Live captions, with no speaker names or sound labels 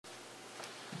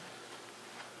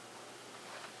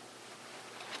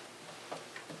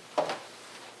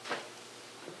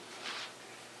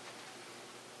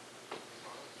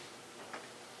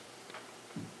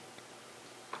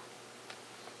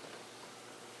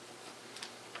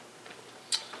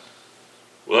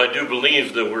Well, I do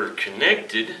believe that we're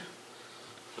connected.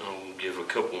 I'll give a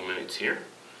couple minutes here.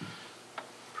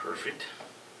 Perfect.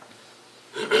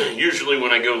 Usually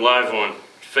when I go live on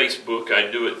Facebook,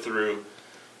 I do it through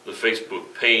the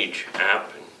Facebook page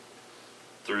app and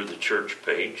through the church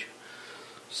page.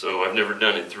 So I've never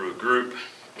done it through a group.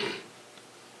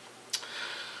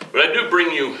 But I do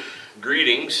bring you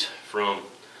greetings from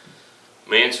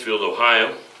Mansfield,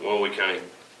 Ohio, while we kind of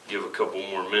give a couple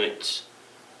more minutes.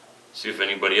 See if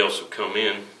anybody else will come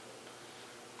in.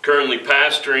 Currently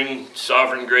pastoring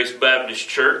Sovereign Grace Baptist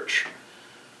Church,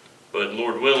 but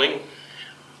Lord willing,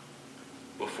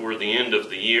 before the end of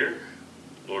the year,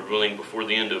 before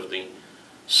the end of the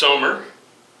summer,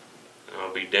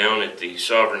 I'll be down at the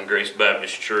Sovereign Grace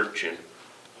Baptist Church in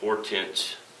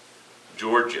Hortense,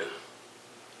 Georgia.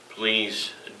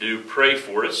 Please do pray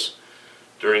for us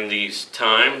during these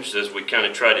times as we kind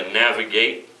of try to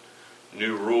navigate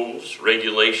new rules,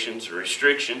 regulations,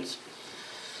 restrictions.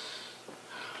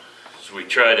 As we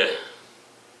try to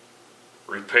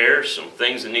repair some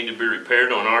things that need to be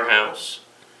repaired on our house.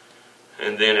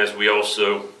 And then as we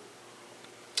also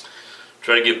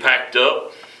try to get packed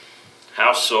up,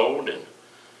 house sold, and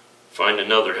find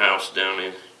another house down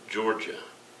in Georgia.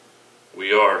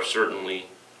 We are certainly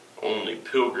only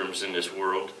pilgrims in this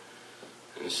world.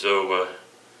 And so,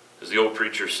 as the old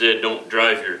preacher said, don't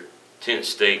drive your tent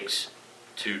stakes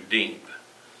too deep.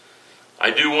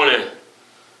 I do want to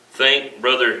thank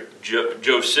Brother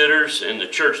Joe Sitters and the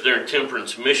church there in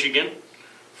Temperance, Michigan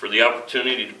for the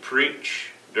opportunity to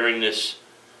preach during this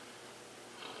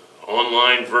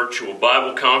online virtual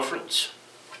Bible conference.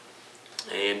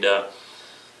 And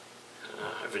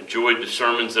I've enjoyed the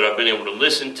sermons that I've been able to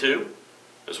listen to,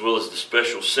 as well as the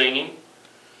special singing.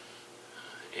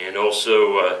 And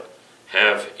also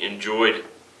have enjoyed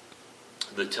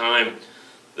the time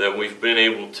that we've been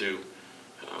able to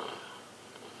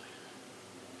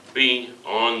be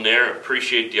on there.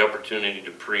 Appreciate the opportunity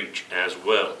to preach as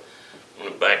well. I'm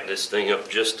going to back this thing up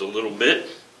just a little bit.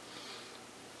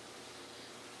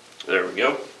 There we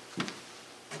go.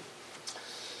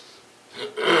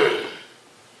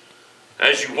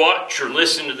 As you watch or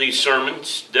listen to these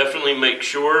sermons, definitely make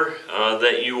sure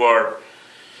that you are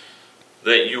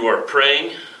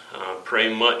praying.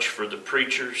 Pray much for the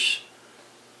preachers,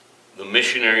 the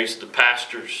missionaries, the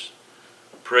pastors.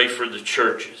 Pray for the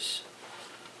churches.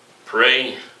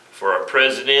 Pray for our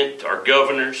president, our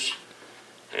governors,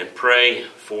 and pray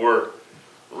for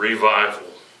revival.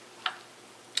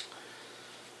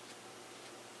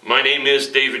 My name is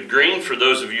David Green, for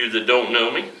those of you that don't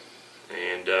know me.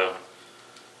 And I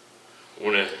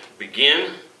want to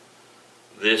begin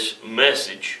this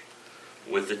message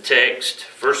with the text,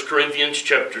 1 Corinthians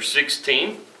chapter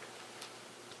 16.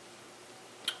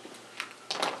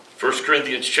 1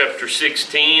 Corinthians chapter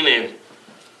 16, and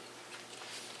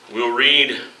we'll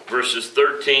read verses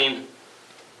 13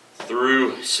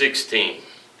 through 16.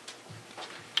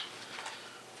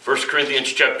 1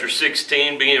 Corinthians chapter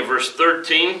 16, beginning at verse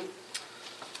 13.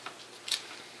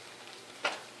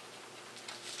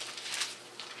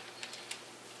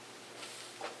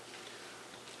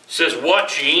 Says,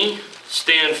 "Watch ye,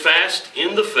 stand fast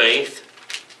in the faith,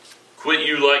 quit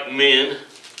you like men,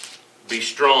 be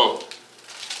strong.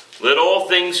 Let all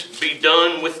things be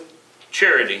done with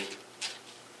charity.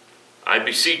 I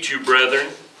beseech you, brethren,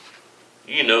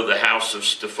 you know the house of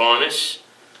Stephanas,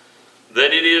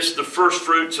 that it is the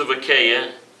firstfruits of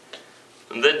Achaia,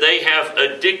 and that they have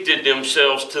addicted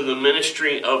themselves to the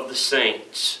ministry of the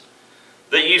saints,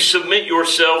 that ye submit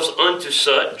yourselves unto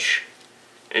such,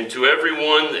 and to every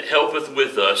one that helpeth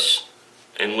with us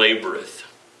and laboreth."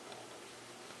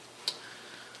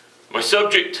 My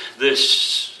subject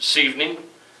this evening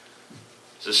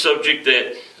is a subject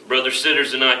that Brother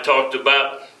Sitters and I talked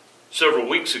about several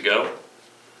weeks ago.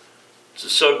 It's a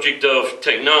subject of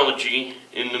technology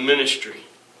in the ministry.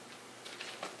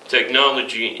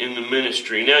 Technology in the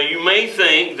ministry. Now, you may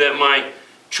think that my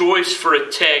choice for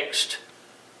a text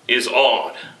is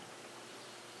odd.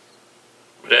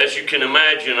 But as you can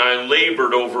imagine, I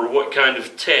labored over what kind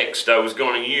of text I was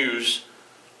going to use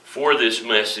for this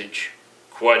message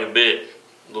quite a bit.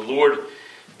 The Lord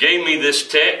gave me this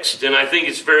text, and I think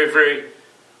it's very, very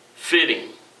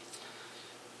fitting.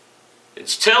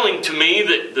 It's telling to me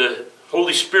that the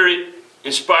Holy Spirit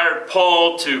inspired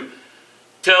Paul to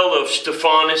tell of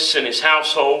Stephanas and his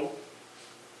household.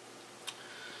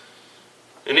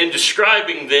 And in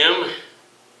describing them,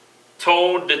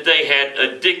 told that they had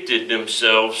addicted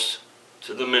themselves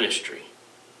to the ministry.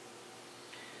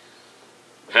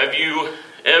 Have you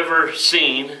ever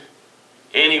seen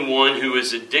anyone who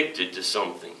is addicted to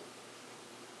something?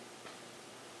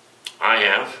 I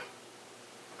have.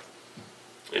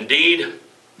 Indeed,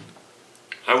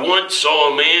 I once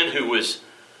saw a man who was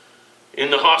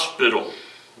in the hospital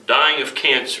dying of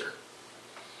cancer.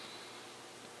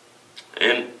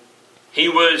 And he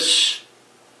was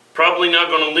probably not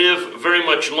going to live very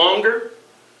much longer,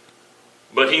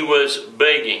 but he was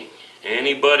begging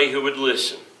anybody who would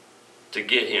listen to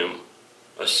get him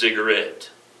a cigarette.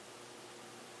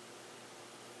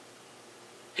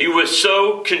 He was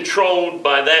so controlled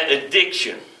by that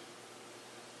addiction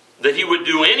that he would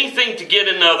do anything to get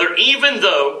another, even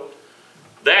though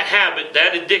that habit,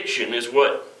 that addiction, is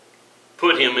what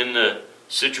put him in the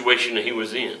situation that he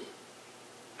was in.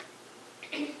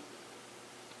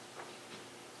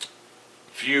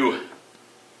 If you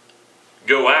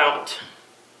go out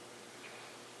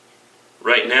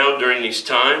right now during these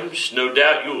times, no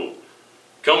doubt you'll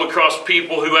come across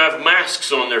people who have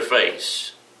masks on their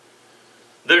face.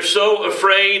 They're so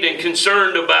afraid and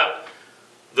concerned about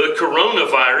the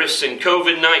coronavirus and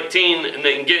COVID-19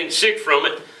 and getting sick from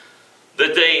it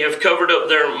that they have covered up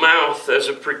their mouth as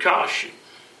a precaution.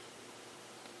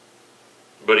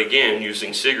 But again,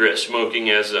 using cigarette smoking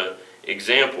as an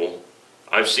example,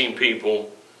 I've seen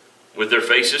people with their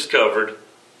faces covered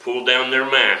pull down their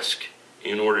mask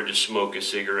in order to smoke a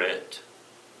cigarette.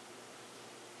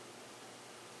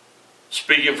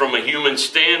 Speaking from a human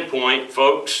standpoint,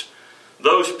 folks,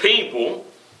 those people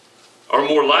are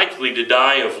more likely to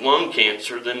die of lung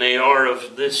cancer than they are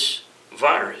of this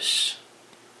virus.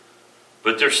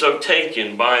 But they're so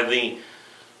taken by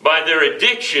their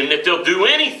addiction that they'll do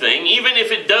anything, even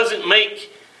if it doesn't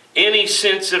make any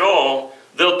sense at all.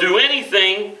 They'll do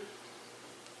anything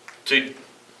to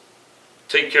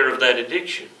take care of that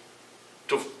addiction,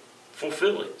 to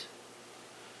fulfill it.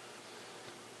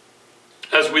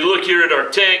 As we look here at our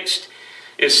text,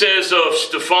 it says of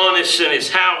Stephanus and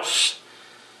his house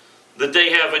that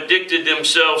they have addicted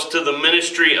themselves to the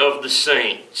ministry of the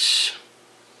saints.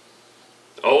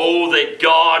 Oh, that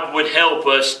God would help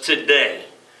us today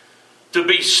to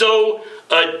be so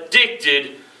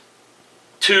addicted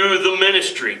to the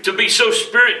ministry, to be so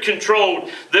spirit-controlled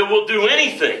that we'll do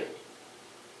anything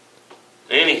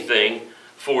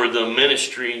for the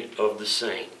ministry of the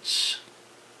saints.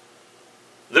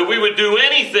 That we would do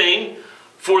anything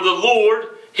for the Lord,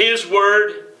 His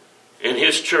Word, and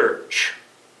His church.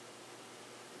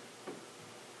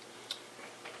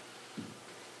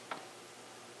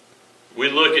 We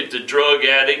look at the drug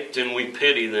addict and we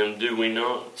pity them, do we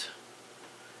not?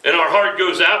 And our heart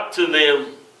goes out to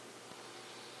them.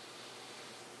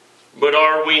 But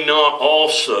are we not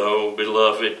also,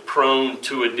 beloved, prone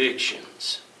to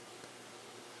addictions?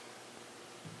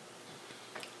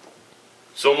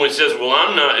 Someone says, well,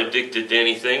 I'm not addicted to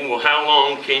anything. Well, how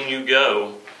long can you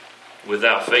go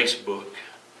without Facebook?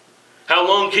 How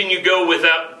long can you go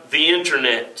without the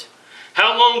internet?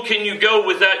 How long can you go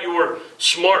without your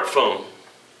smartphone?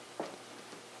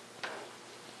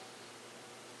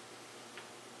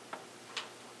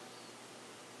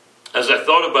 As I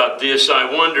thought about this,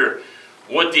 I wonder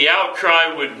what the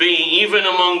outcry would be even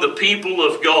among the people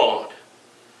of God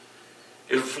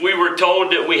if we were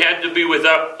told that we had to be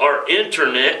without our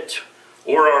internet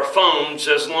or our phones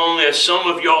as long as some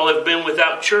of y'all have been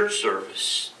without church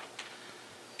service.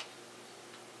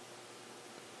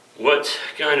 What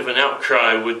kind of an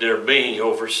outcry would there be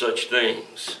over such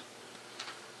things?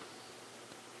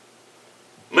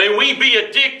 May we be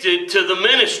addicted to the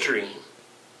ministry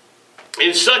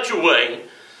in such a way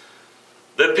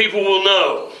that people will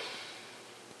know,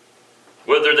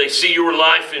 whether they see your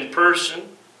life in person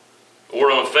or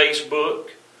on Facebook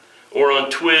or on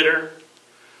Twitter,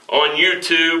 on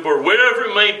YouTube, or wherever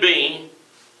it may be,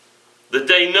 that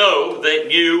they know that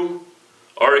you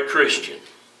are a Christian.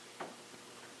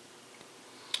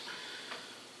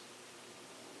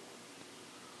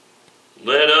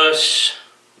 Let us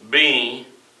be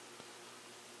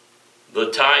the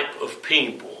type of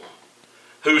people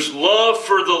whose love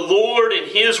for the Lord and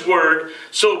His Word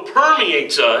so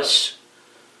permeates us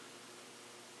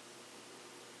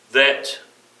that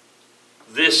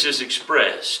this is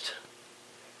expressed,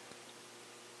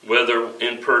 whether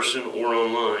in person or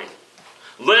online.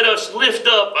 Let us lift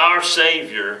up our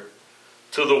Savior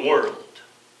to the world.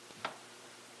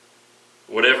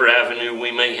 Whatever avenue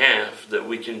we may have that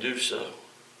we can do so.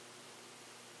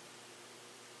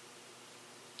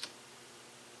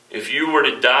 If you were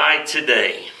to die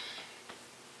today,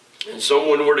 and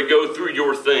someone were to go through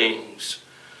your things,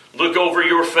 look over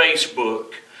your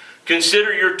Facebook,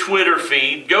 consider your Twitter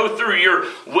feed, go through your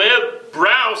web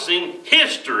browsing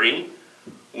history,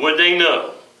 would they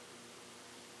know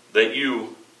that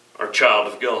you are a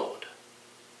child of God?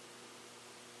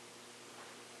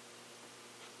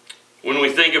 when we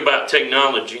think about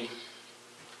technology,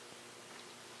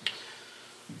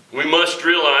 we must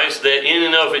realize that in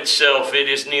and of itself, it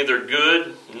is neither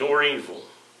good nor evil.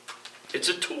 It's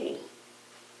a tool.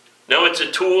 Now, it's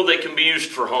a tool that can be used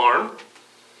for harm,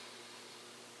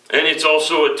 and it's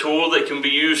also a tool that can be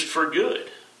used for good.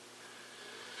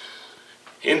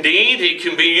 Indeed, it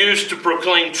can be used to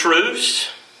proclaim truths,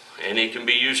 and it can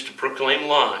be used to proclaim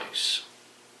lies.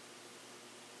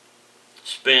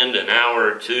 Spend an hour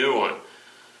or two on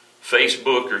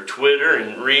Facebook or Twitter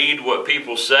and read what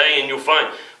people say, and you'll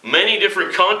find many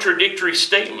different contradictory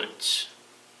statements.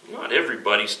 Not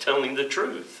everybody's telling the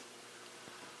truth.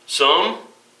 Some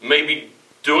may be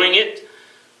doing it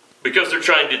because they're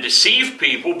trying to deceive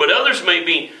people, but others may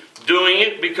be doing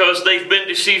it because they've been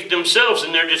deceived themselves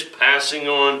and they're just passing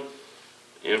on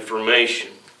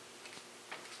information.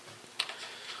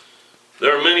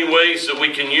 There are many ways that we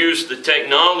can use the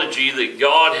technology that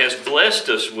God has blessed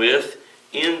us with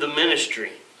in the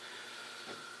ministry.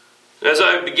 As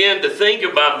I began to think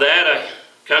about that, I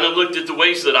kind of looked at the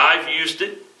ways that I've used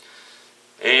it.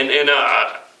 And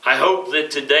I hope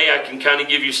that today I can kind of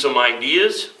give you some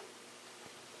ideas.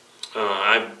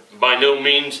 I by no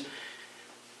means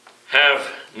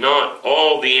have not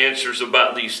all the answers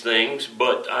about these things,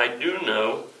 but I do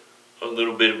know a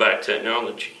little bit about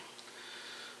technology.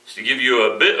 So to give you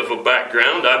a bit of a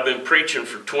background, I've been preaching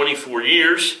for 24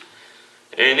 years.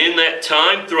 And in that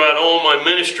time, throughout all my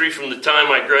ministry, from the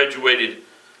time I graduated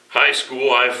high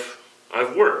school, I've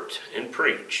worked and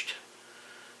preached,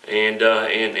 and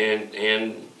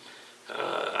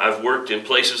I've worked in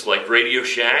places like Radio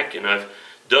Shack, and I've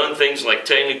done things like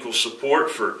technical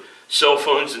support for cell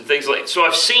phones and things like that. So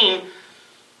I've seen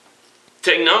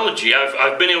technology.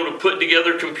 I've been able to put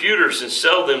together computers and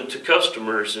sell them to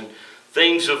customers and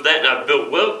things of that. And I've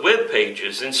built web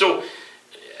pages, and so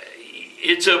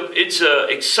it's a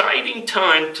exciting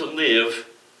time to live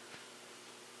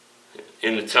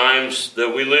in the times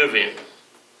that we live in.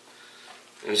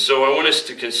 And so I want us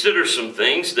to consider some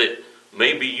things that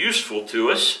may be useful to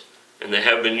us and that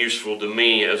have been useful to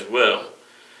me as well.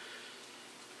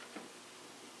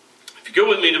 If you go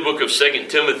with me to the book of 2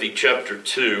 Timothy chapter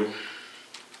 2.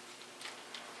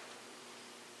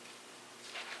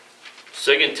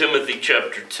 2 Timothy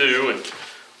chapter 2 and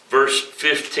verse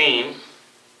 15.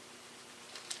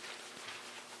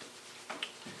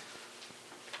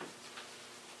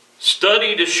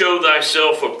 Study to show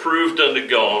thyself approved unto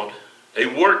God, a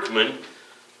workman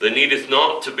that needeth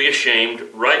not to be ashamed,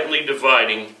 rightly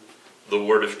dividing the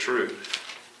word of truth.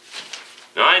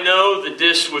 Now I know that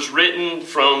this was written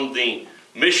from the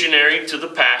missionary to the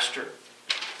pastor.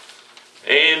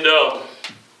 And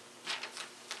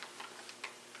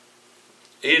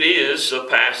it is a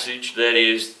passage that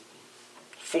is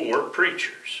for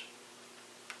preachers.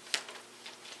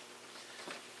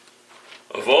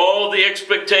 Of all the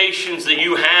expectations that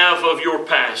you have of your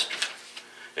pastor,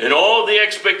 and all the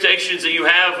expectations that you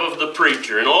have of the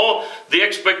preacher, and all the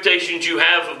expectations you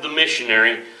have of the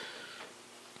missionary,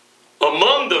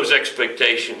 among those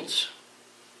expectations,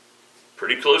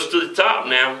 pretty close to the top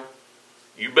now,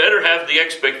 you better have the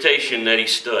expectation that he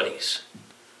studies.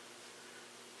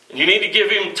 And you need to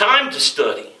give him time to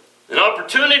study, an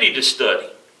opportunity to study.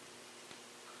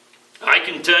 I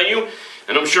can tell you,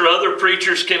 and I'm sure other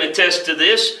preachers can attest to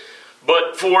this,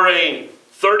 but for a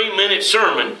 30-minute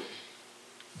sermon,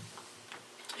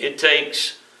 it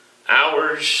takes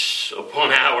hours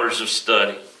upon hours of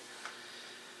study.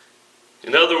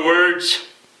 In other words,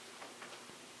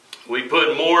 we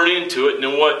put more into it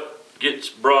than what gets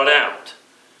brought out.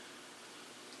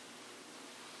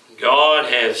 God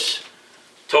has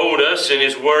told us in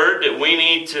His Word that we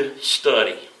need to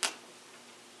study.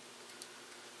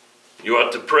 You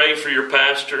ought to pray for your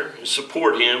pastor and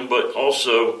support him, but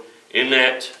also in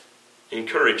that,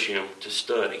 encourage him to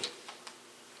study.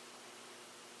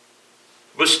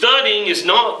 But studying is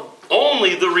not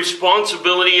only the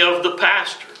responsibility of the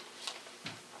pastor.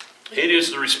 It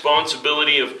is the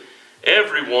responsibility of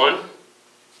everyone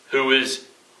who is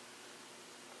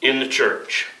in the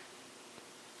church.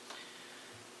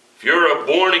 If you're a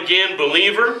born-again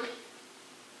believer,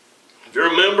 if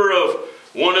you're a member of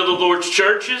one of the Lord's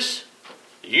churches,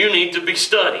 you need to be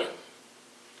studying.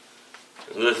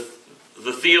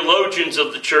 The theologians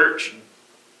of the church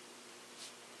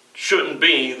shouldn't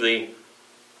be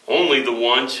only the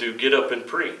ones who get up and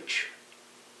preach.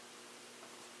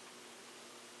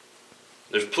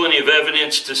 There's plenty of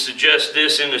evidence to suggest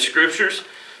this in the scriptures.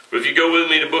 But if you go with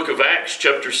me to the book of Acts,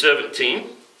 chapter 17.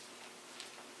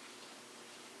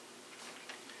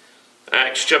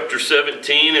 Acts chapter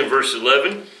 17 and verse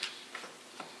 11.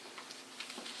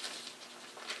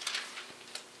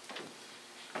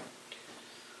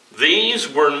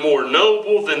 these were more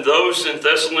noble than those in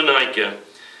Thessalonica,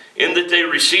 in that they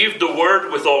received the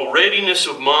word with all readiness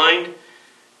of mind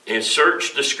and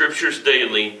searched the Scriptures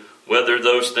daily, whether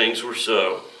those things were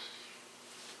so.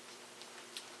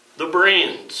 The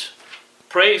Bereans.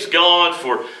 Praise God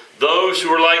for those who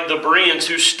are like the Bereans,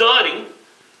 who study,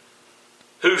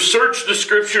 who search the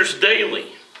Scriptures daily.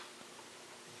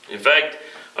 In fact,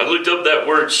 I looked up that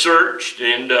word searched,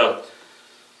 and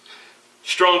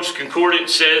Strong's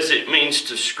Concordance says it means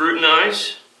to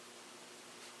scrutinize,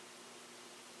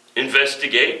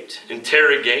 investigate,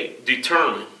 interrogate,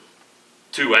 determine,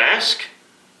 to ask,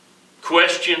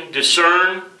 question,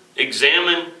 discern,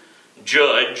 examine,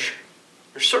 judge,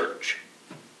 or search.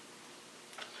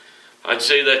 I'd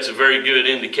say that's a very good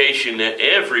indication that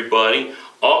everybody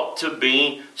ought to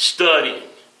be studying.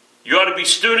 You ought to be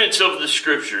students of the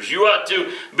Scriptures. You ought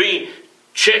to be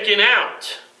checking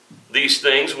out these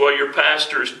things while your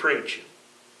pastor is preaching,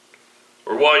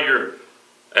 or while you're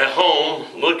at home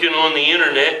looking on the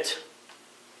internet,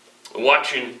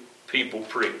 watching people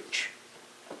preach.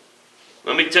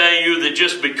 Let me tell you that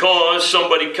just because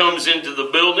somebody comes into the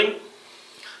building,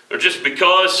 or just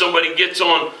because somebody gets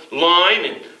online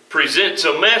and presents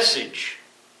a message,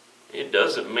 it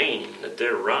doesn't mean that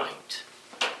they're right.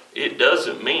 It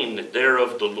doesn't mean that they're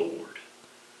of the Lord.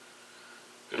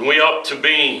 And we ought to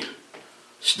be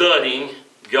studying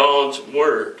God's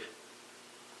Word.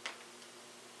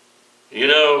 You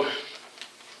know,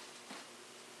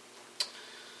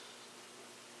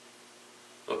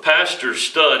 a pastor's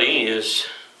study is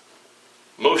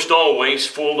most always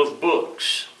full of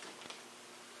books.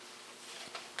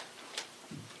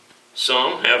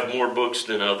 Some have more books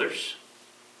than others.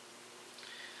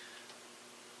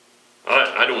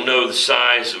 I don't know the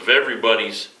size of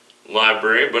everybody's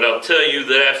library, but I'll tell you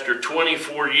that after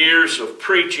 24 years of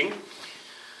preaching,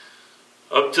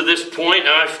 up to this point,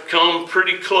 I've come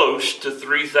pretty close to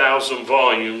 3,000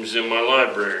 volumes in my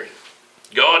library.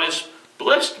 God has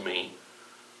blessed me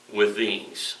with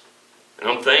these, and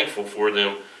I'm thankful for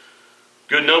them. A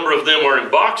good number of them are in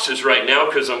boxes right now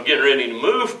because I'm getting ready to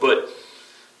move, but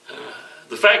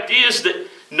the fact is that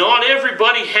not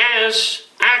everybody has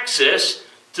access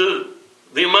to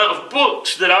the amount of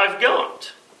books that I've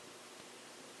got.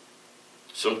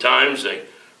 Sometimes a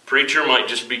preacher might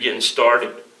just be getting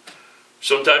started.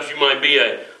 Sometimes you might be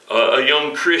a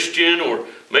young Christian, or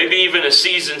maybe even a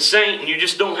seasoned saint, and you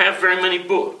just don't have very many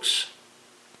books.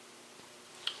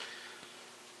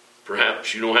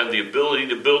 Perhaps you don't have the ability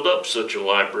to build up such a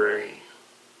library.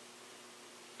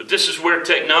 But this is where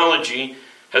technology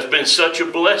has been such a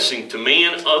blessing to me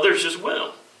and others as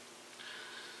well.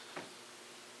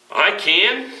 I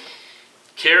can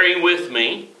carry with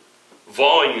me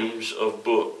volumes of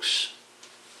books.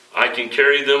 I can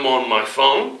carry them on my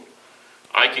phone.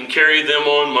 I can carry them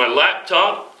on my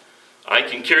laptop. I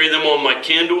can carry them on my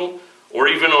Kindle, or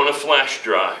even on a flash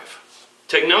drive.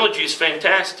 Technology is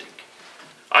fantastic.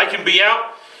 I can be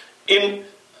out in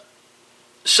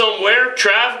somewhere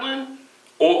traveling,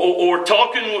 or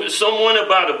talking with someone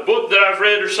about a book that I've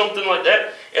read or something like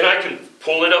that, and I can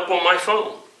pull it up on my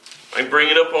phone. I bring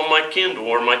it up on my Kindle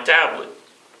or my tablet.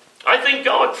 I thank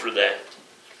God for that.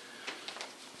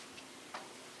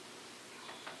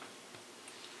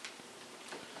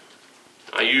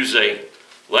 I use a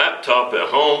laptop at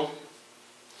home,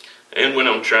 and when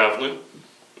I'm traveling,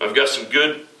 I've got some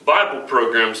good Bible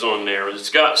programs on there. It's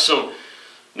got some,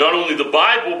 not only the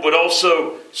Bible, but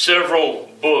also several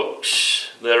books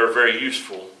that are very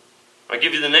useful. I'll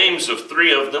give you the names of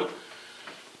 3 of them.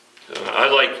 I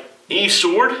like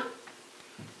eSword.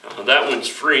 That one's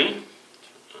free.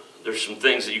 There's some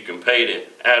things that you can pay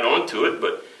to add on to it,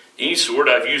 but eSword,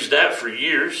 I've used that for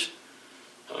years.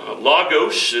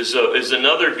 Logos is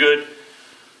another good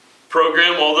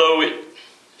program, although it's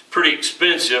pretty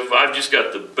expensive. I've just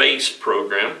got the base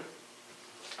program.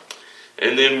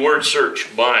 And then Word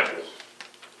Search Bible.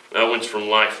 That one's from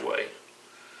Lifeway.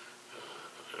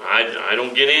 I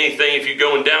don't get anything if you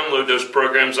go and download those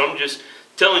programs. I'm just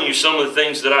telling you some of the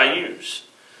things that I use.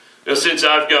 Now, since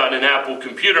I've got an Apple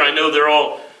computer, I know they're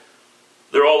all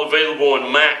available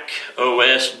on Mac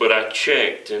OS, but I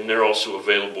checked, and they're also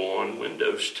available on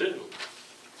Windows too.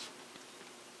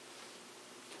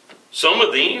 Some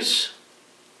of these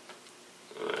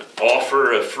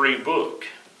offer a free book.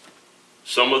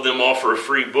 Some of them offer a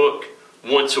free book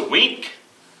once a week.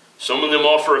 Some of them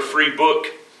offer a free book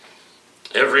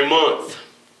every month.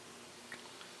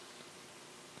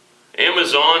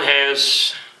 Amazon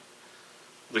has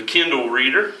the Kindle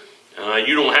reader.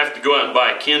 You don't have to go out and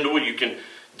buy a Kindle. You can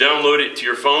download it to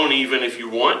your phone even if you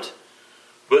want.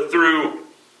 But through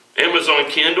Amazon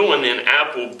Kindle and then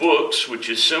Apple Books, which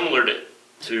is similar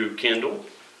to Kindle.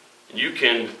 You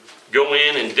can go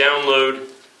in and download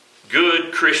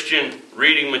good Christian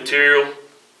reading material,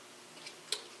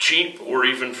 cheap or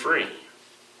even free.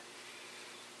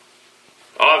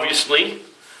 Obviously,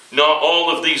 not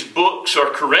all of these books are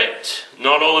correct.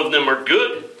 Not all of them are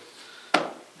good.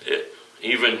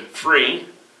 Even free,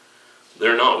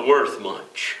 they're not worth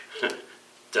much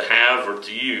to have or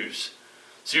to use.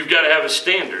 So you've got to have a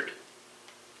standard.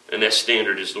 And that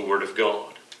standard is the Word of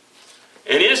God.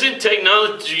 And isn't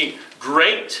technology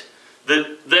great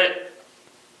that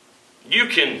you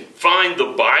can find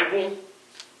the Bible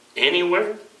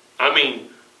anywhere? I mean,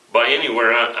 by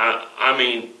anywhere, I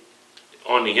mean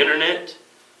on the internet.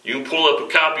 You can pull up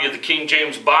a copy of the King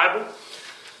James Bible.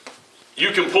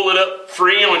 You can pull it up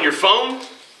free on your phone.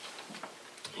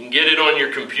 You can get it on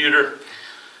your computer.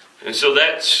 And so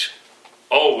that's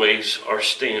always our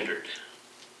standard.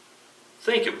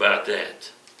 Think about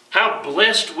that. How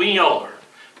blessed we are.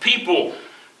 People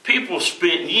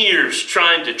spent years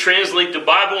trying to translate the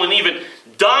Bible and even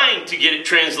dying to get it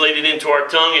translated into our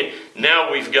tongue, and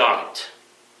now we've got it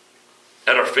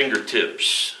at our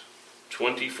fingertips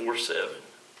 24/7.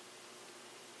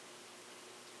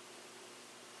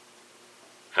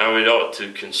 How it ought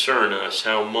to concern us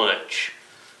how much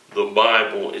the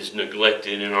Bible is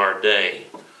neglected in our day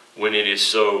when it is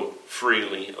so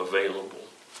freely available.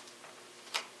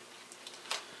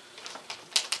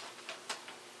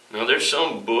 Now there's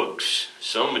some books,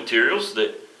 some materials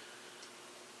that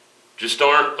just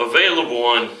aren't available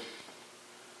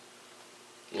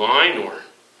online, or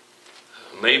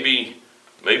maybe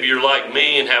you're like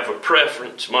me and have a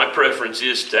preference. My preference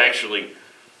is to actually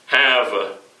have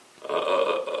a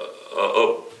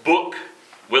book,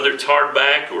 whether it's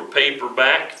hardback or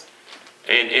paperback,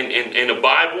 and a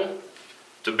Bible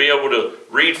to be able to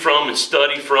read from and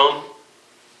study from.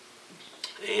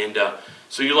 And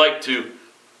so you like to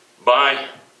buy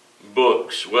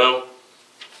books. Well,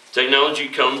 technology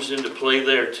comes into play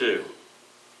there too.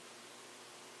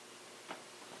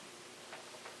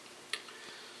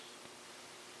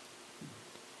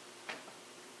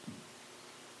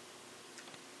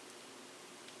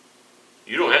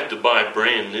 You don't have to buy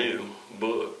brand new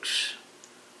books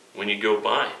when you go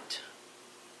buy it.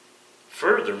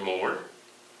 Furthermore,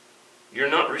 you're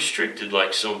not restricted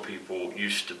like some people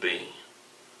used to be.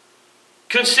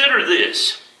 Consider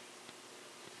this.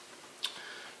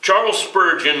 Charles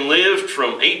Spurgeon lived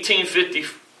from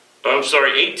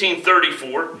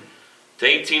 1834 to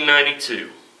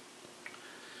 1892.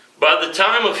 By the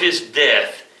time of his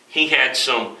death, he had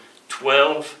some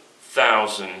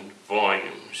 12,000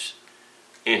 volumes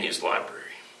in his library.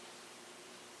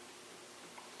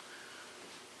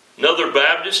 Another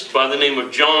Baptist by the name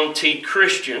of John T.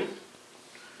 Christian,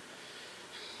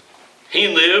 he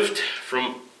lived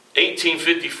from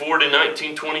 1854 to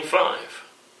 1925.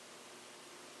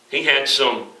 He had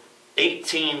some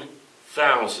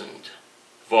 18,000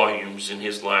 volumes in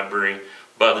his library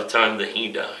by the time that he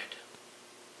died.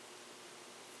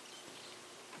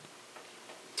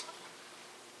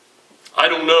 I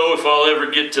don't know if I'll ever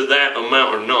get to that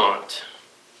amount or not.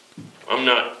 I'm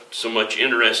not so much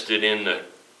interested in the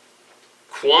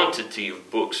quantity of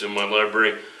books in my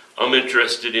library. I'm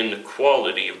interested in the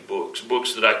quality of books.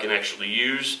 Books that I can actually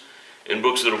use and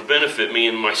books that will benefit me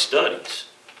in my studies.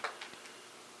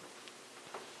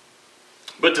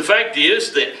 But the fact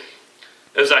is that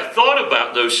as I thought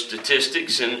about those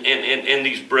statistics and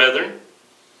these brethren,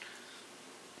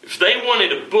 if they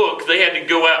wanted a book, they had to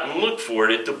go out and look for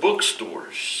it at the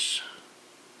bookstores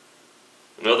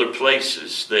and other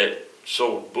places that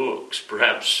sold books,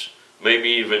 perhaps maybe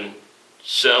even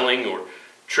selling or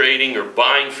trading or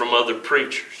buying from other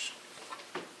preachers.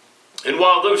 And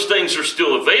while those things are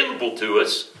still available to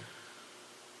us,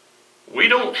 we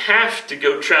don't have to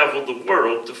go travel the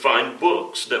world to find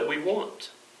books that we want.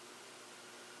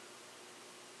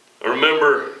 I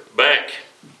remember back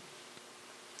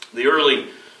the early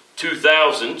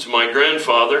 2000s, my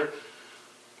grandfather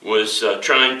was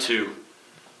trying to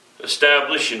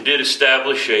establish and did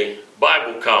establish a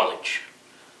Bible college,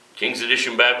 King's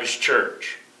Edition Baptist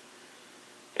Church.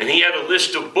 And he had a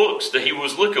list of books that he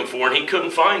was looking for and he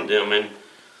couldn't find them. And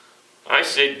I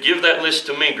said, "Give that list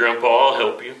to me, Grandpa, I'll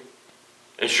help you."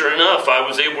 And sure enough, I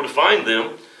was able to find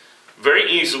them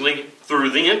very easily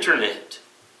through the internet.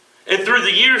 And through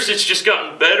the years, it's just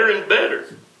gotten better and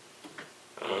better.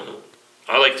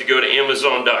 I like to go to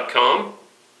Amazon.com.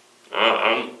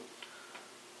 I'm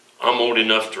old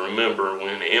enough to remember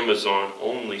when Amazon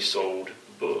only sold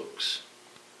books.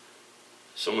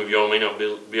 Some of y'all may not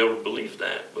be able to believe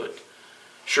that, but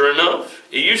Sure enough,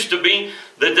 it used to be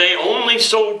that they only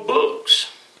sold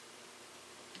books.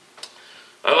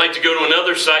 I like to go to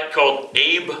another site called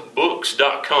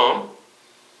abebooks.com.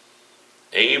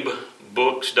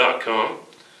 abebooks.com.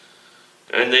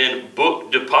 And then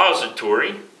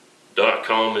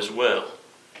bookdepository.com as well.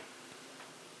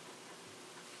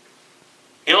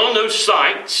 And on those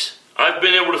sites, I've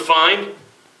been able to find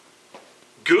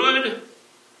good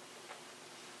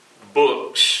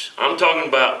books. I'm talking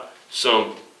about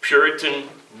some Puritan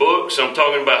books. I'm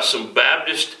talking about some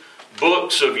Baptist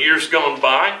books of years gone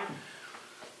by.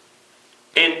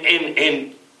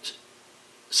 And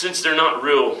since they're not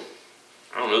real,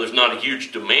 there's not a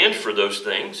huge demand for those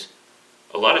things,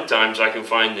 a lot of times I can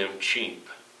find them cheap.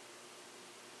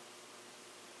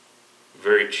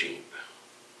 Very cheap.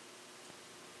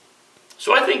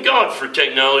 So I thank God for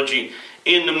technology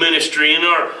in the ministry and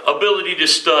our ability to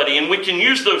study, and we can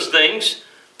use those things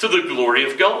to the glory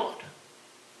of God.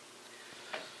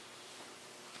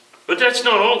 But that's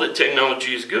not all that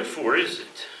technology is good for, is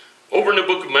it? Over in the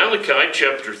book of Malachi,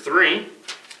 chapter 3,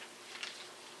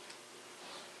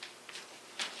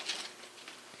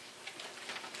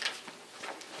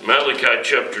 Malachi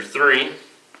chapter 3,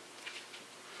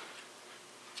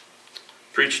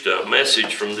 preached a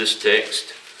message from this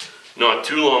text not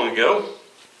too long ago.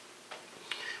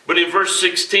 But in verse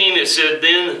 16 it said,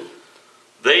 "Then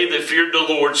they that feared the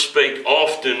Lord spake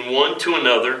often one to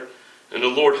another, and the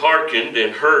Lord hearkened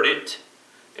and heard it,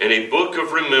 and a book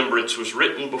of remembrance was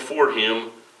written before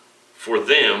him for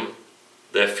them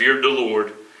that feared the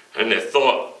Lord and that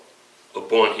thought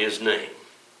upon his name."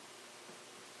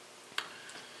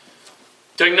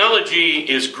 Technology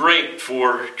is great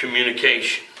for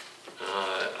communication.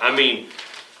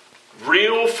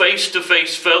 Real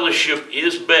face-to-face fellowship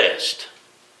is best.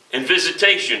 And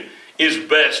visitation is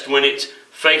best when it's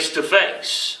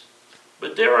face-to-face.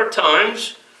 But there are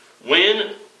times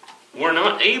when we're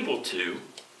not able to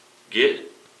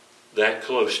get that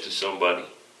close to somebody.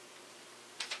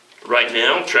 Right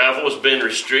now, travel has been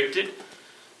restricted.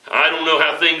 I don't know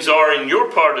how things are in your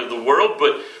part of the world,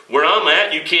 but where I'm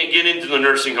at, you can't get into the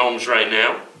nursing homes right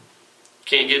now.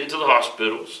 Can't get into the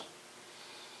hospitals.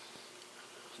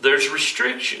 There's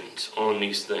restrictions on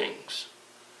these things.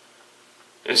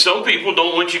 And some people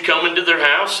don't want you coming to their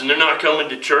house, and they're not coming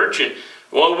to church. And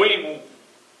well, we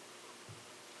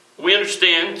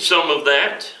understand some of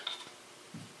that.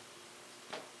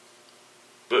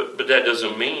 But that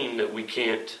doesn't mean that we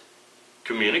can't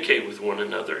communicate with one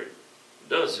another,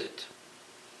 does it?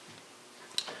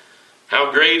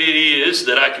 How great it is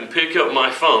that I can pick up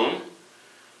my phone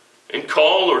and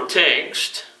call or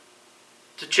text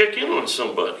to check in on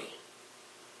somebody.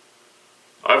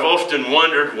 I've often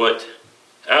wondered what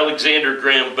Alexander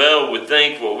Graham Bell would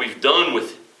think what we've done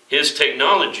with his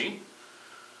technology.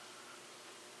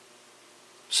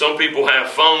 Some people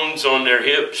have phones on their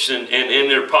hips and in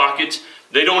their pockets.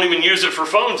 They don't even use it for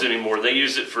phones anymore. They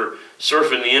use it for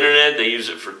surfing the internet. They use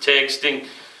it for texting.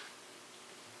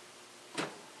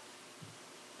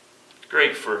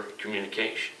 Great for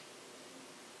communication.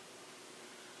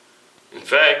 In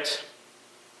fact,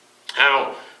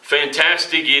 how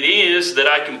fantastic it is that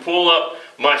I can pull up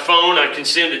my phone, I can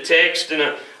send a text,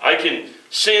 and I can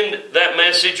send that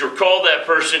message or call that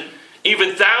person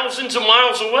even thousands of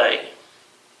miles away.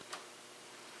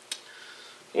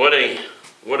 What a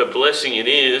blessing it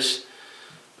is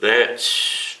that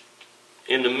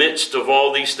in the midst of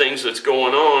all these things that's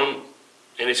going on,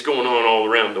 and it's going on all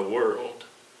around the world,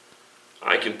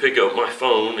 I can pick up my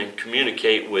phone and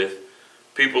communicate with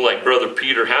people like Brother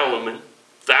Peter Halliman,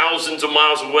 thousands of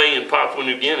miles away in Papua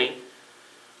New Guinea.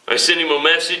 I send him a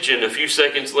message, and a few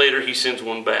seconds later he sends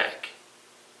one back.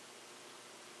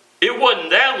 It wasn't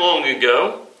that long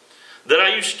ago that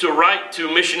I used to write to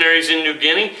missionaries in New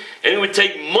Guinea, and it would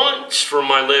take months for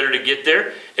my letter to get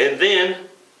there, and then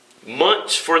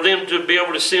months for them to be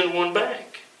able to send one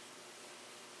back.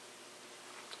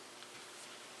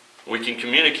 We can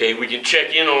communicate, we can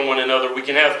check in on one another, we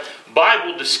can have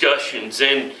Bible discussions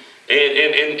and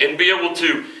be able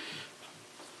to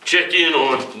check in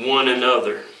on one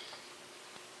another.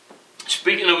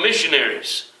 Speaking of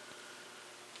missionaries,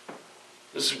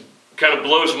 this kind of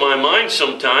blows my mind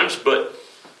sometimes, but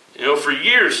for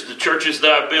years the churches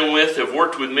that I've been with have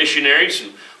worked with missionaries,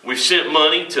 and we've sent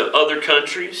money to other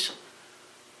countries.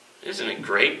 Isn't it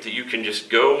great that you can just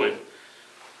go and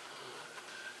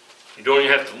you don't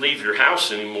even have to leave your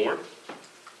house anymore?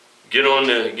 Get on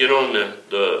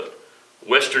the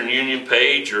Western Union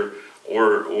page or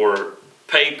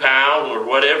PayPal or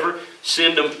whatever.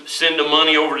 Send the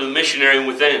money over to the missionary, and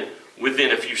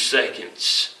within a few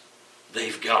seconds,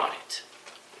 they've got it.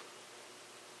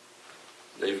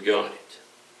 they've got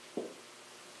it.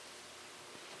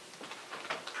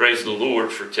 Praise the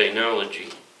Lord for technology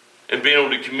and being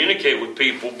able to communicate with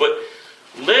people, but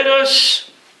let us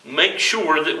make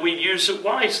sure that we use it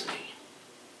wisely.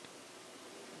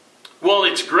 While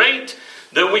it's great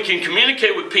that we can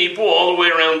communicate with people all the way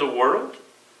around the world,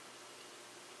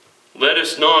 let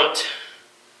us not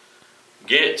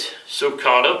get so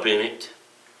caught up in it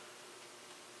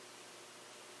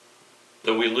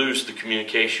that we lose the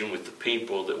communication with the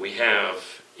people that we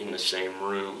have in the same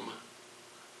room.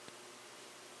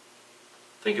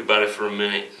 Think about it for a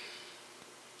minute.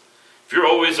 If you're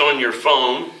always on your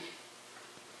phone,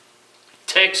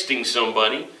 texting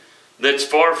somebody that's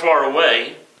far, far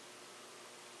away,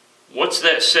 what's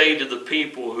that say to the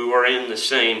people who are in the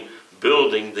same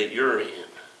building that you're in?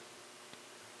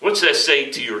 What's that say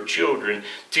to your children,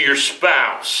 to your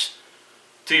spouse,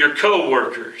 to your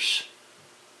co-workers?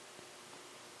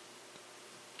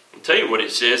 I'll tell you what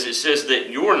it says. It says that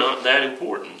you're not that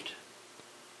important.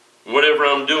 Whatever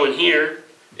I'm doing here,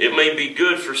 it may be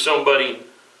good for somebody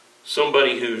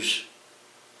who's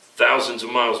thousands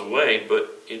of miles away,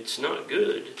 but it's not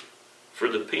good for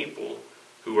the people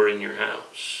who are in your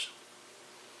house.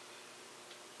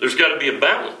 There's got to be a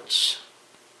balance.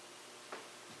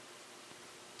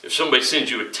 If somebody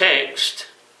sends you a text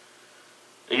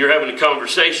and you're having a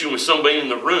conversation with somebody in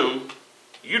the room,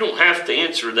 you don't have to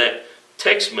answer that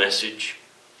text message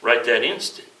right that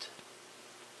instant.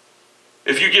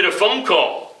 If you get a phone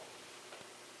call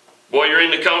while you're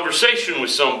in the conversation with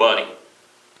somebody,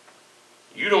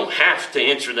 you don't have to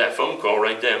answer that phone call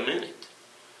right that minute.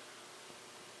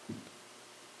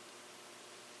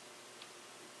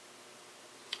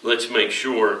 Let's make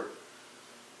sure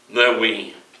that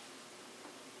we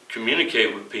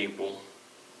communicate with people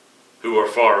who are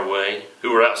far away,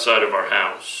 who are outside of our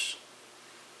house.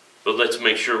 But let's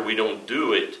make sure we don't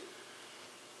do it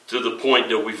to the point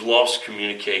that we've lost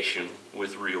communication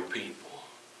with real people.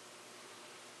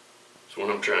 That's what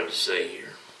I'm trying to say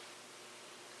here.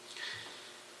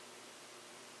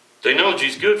 Technology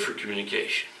is good for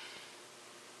communication.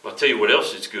 I'll tell you what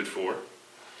else it's good for.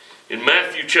 In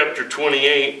Matthew chapter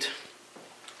 28,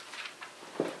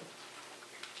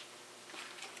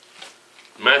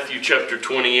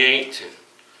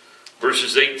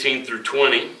 verses 18 through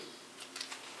 20.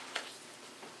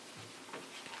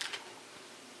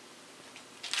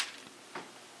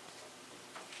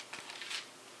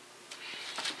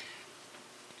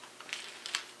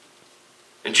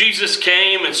 And Jesus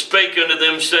came and spake unto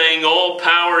them, saying, All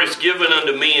power is given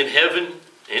unto me in heaven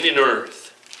and in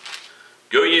earth.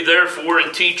 Go ye therefore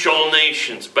and teach all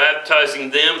nations,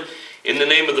 baptizing them in the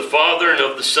name of the Father and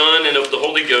of the Son and of the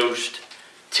Holy Ghost,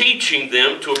 teaching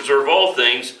them to observe all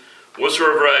things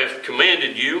whatsoever I have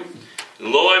commanded you.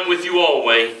 And lo, I am with you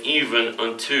always, even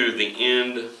unto the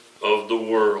end of the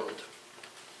world.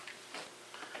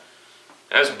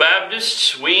 As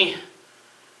Baptists, we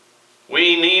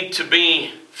need to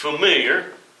be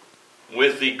familiar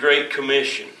with the Great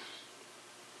Commission.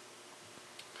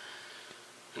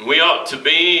 And we ought to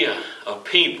be a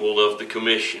people of the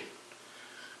commission.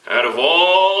 Out of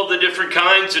all the different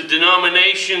kinds of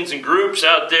denominations and groups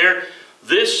out there,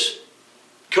 this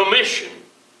commission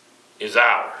is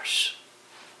ours.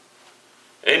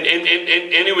 And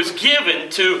it was given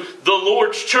to the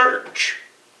Lord's church.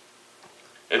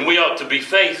 And we ought to be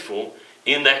faithful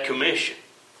in that commission.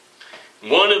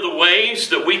 One of the ways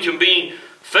that we can be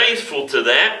faithful to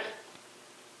that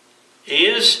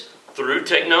is through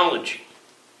technology.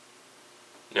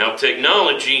 Now,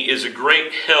 technology is a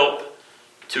great help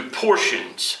to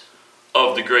portions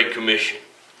of the Great Commission.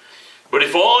 But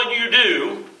if all you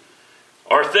do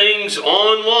are things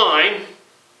online,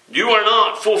 you are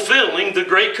not fulfilling the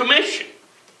Great Commission.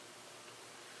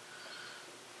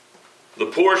 The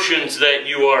portions that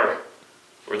you are,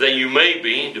 or that you may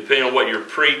be, depending on what you're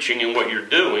preaching and what you're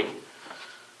doing,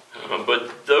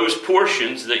 but those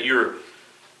portions that you're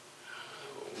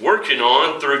working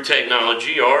on through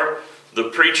technology are the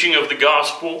preaching of the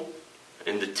gospel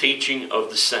and the teaching of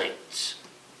the saints.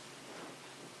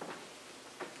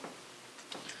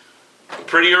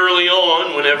 Pretty early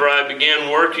on, whenever I began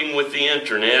working with the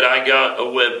internet, I got a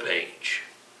web page.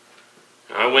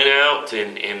 I went out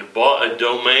and bought a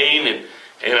domain,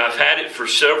 and I've had it for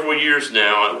several years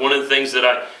now. One of the things that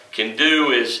I can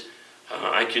do is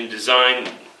I can design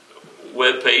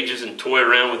web pages and toy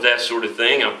around with that sort of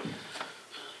thing. I'm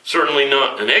certainly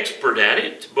not an expert at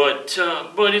it, but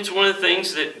it's one of the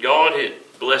things that God had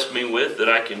blessed me with that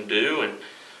I can do. And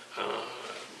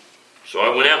so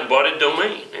I went out and bought a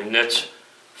domain, and that's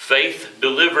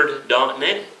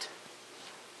faithdelivered.net.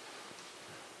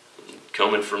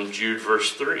 Coming from Jude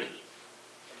verse 3.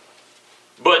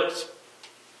 But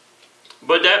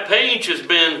that page has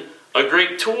been a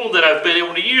great tool that I've been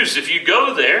able to use. If you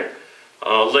go there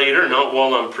later, not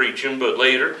while I'm preaching, but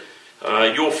later,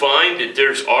 you'll find that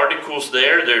there's articles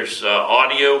there, there's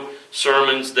audio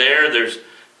sermons there, there's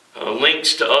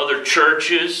links to other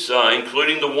churches,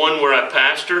 including the one where I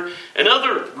pastor, and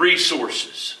other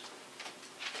resources.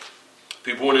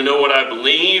 People want to know what I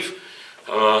believe,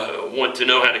 want to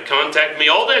know how to contact me.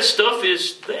 All that stuff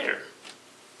is there.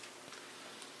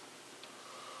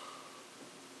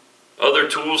 Other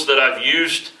tools that I've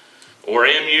used or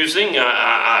am using,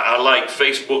 I like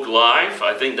Facebook Live.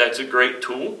 I think that's a great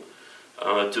tool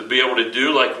to be able to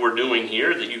do like we're doing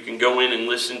here, that you can go in and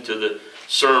listen to the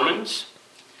sermons.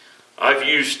 I'm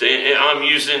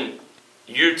using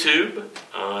YouTube.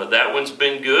 That one's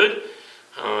been good.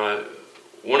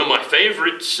 One of my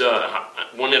favorites,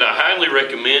 one that I highly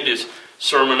recommend, is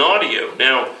Sermon Audio.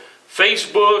 Now,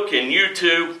 Facebook and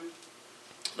YouTube,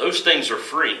 those things are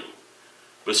free.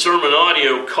 But Sermon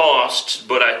Audio costs,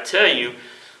 but I tell you,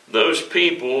 those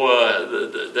people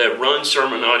that run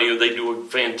Sermon Audio, they do a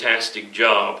fantastic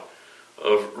job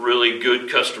of really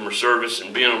good customer service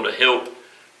and being able to help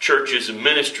churches and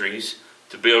ministries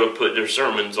to be able to put their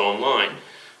sermons online.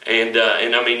 And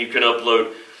I mean, you can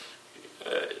upload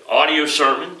audio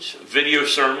sermons, video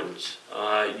sermons.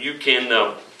 You can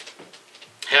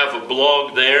have a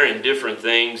blog there and different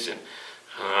things. And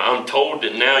I'm told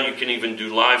that now you can even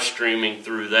do live streaming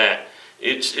through that.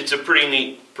 It's a pretty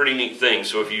neat thing.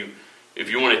 So if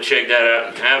you want to check that out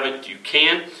and have it, you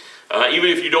can. Even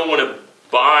if you don't want to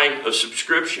buy a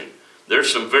subscription,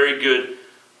 there's some very good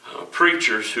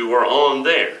preachers who are on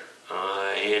there.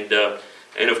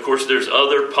 And of course, there's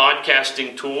other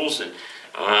podcasting tools, and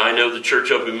I know the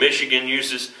church up in Michigan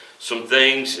uses some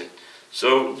things. And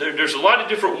so there's a lot of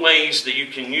different ways that you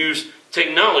can use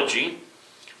technology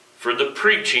for the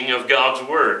preaching of God's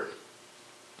Word.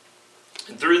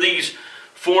 And through these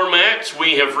formats,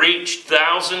 we have reached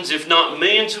thousands, if not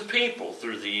millions of people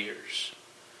through the years.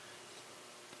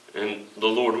 And the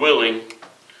Lord willing,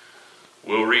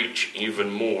 we'll reach even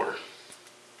more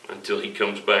until He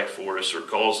comes back for us or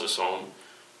calls us home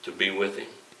to be with Him.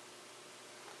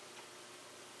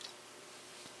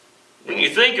 When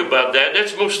you think about that,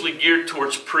 that's mostly geared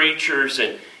towards preachers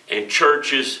and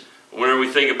churches, where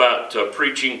we think about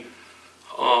preaching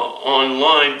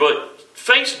online. But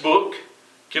Facebook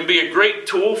can be a great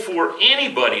tool for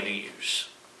anybody to use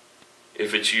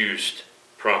if it's used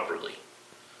properly.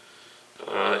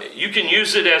 You can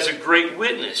use it as a great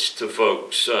witness to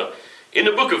folks. In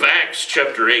the book of Acts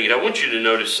chapter 8, I want you to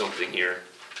notice something here.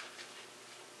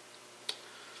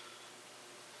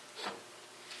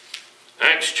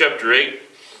 Acts chapter 8,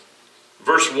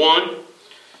 verse 1.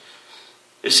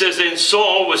 It says, "And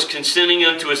Saul was consenting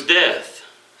unto his death.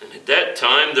 And at that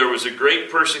time there was a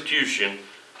great persecution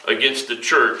against the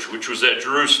church, which was at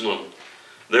Jerusalem.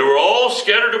 They were all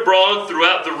scattered abroad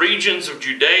throughout the regions of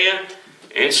Judea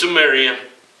and Samaria,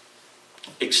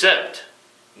 except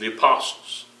the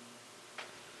apostles."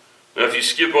 Now if you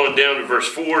skip on down to verse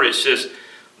 4, it says,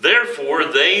 "Therefore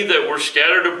they that were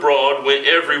scattered abroad went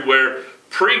everywhere,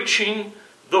 preaching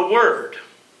the word."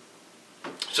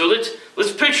 So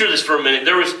let's picture this for a minute.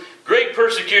 There was great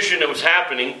persecution that was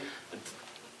happening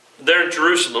there in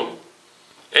Jerusalem,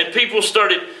 and people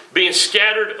started being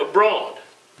scattered abroad.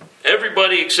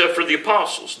 Everybody except for the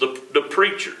apostles, the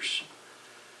preachers.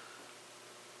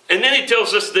 And then he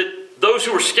tells us that those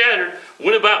who were scattered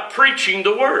went about preaching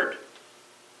the word.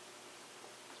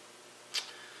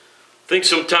 I think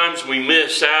sometimes we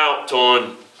miss out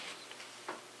on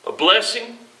a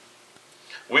blessing.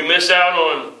 We miss out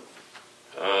on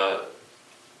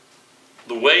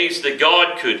the ways that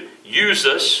God could use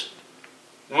us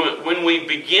when we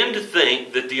begin to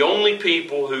think that the only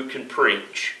people who can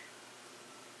preach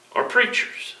are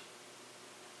preachers.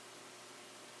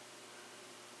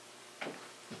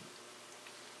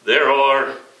 There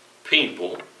are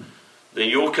people that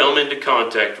you'll come into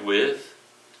contact with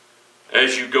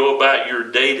as you go about your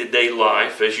day-to-day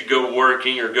life, as you go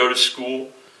working or go to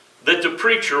school, that the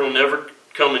preacher will never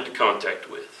come into contact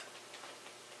with.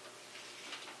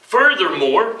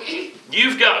 Furthermore,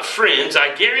 you've got friends,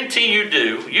 I guarantee you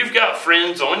do, you've got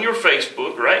friends on your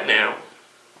Facebook right now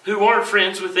who aren't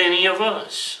friends with any of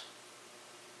us.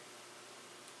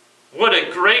 What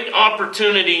a great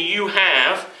opportunity you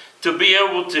have to be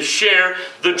able to share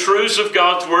the truths of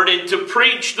God's Word and to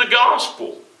preach the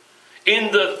gospel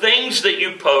in the things that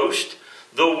you post,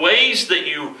 the ways that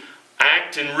you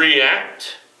act and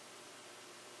react.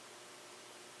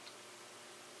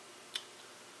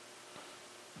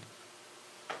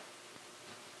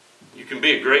 You can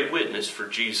be a great witness for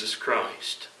Jesus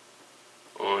Christ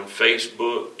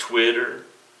Facebook, Twitter,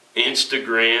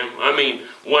 Instagram. I mean,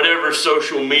 whatever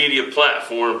social media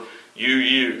platform you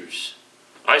use.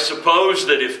 I suppose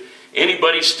that if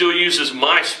anybody still uses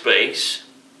MySpace,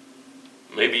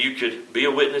 maybe you could be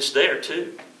a witness there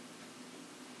too.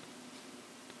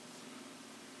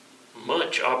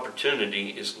 Much opportunity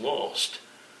is lost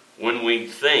when we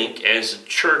think as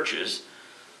churches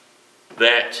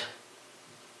that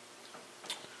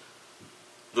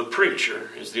the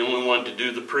preacher is the only one to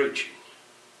do the preaching.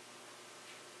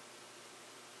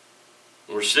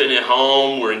 We're sitting at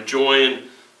home, we're enjoying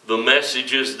the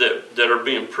messages that are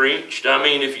being preached. I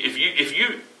mean,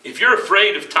 if you're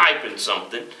afraid of typing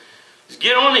something, just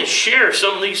get on and share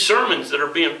some of these sermons that are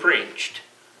being preached.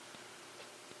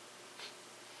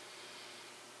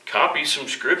 Copy some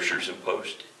scriptures and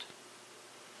post it.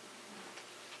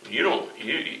 You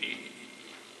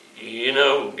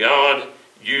know, God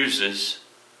uses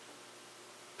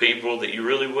people that you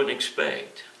really wouldn't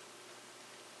expect.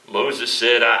 Moses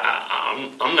said,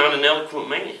 I'm not an eloquent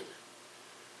man.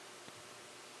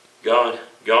 God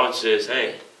says,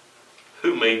 hey,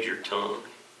 who made your tongue?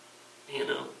 You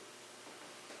know.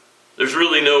 There's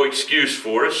really no excuse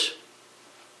for us.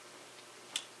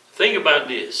 Think about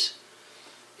this.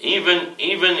 Even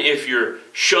if you're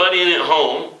shut in at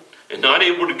home and not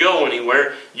able to go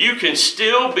anywhere, you can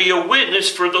still be a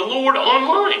witness for the Lord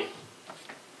online.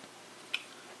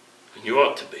 And you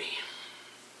ought to be.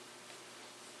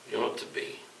 You ought to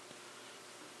be.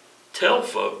 Tell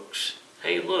folks,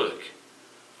 hey, look,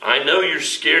 I know you're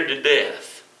scared to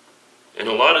death. And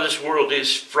a lot of this world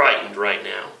is frightened right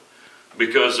now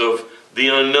because of the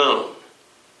unknown.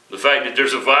 The fact that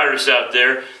there's a virus out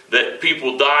there that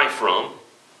people die from.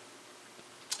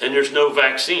 And there's no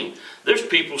vaccine. There's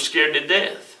people scared to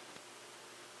death.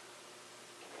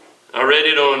 I read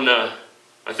it on,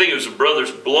 I think it was a brother's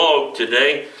blog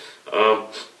today,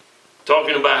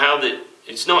 talking about how that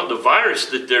it's not the virus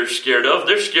that they're scared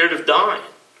of dying.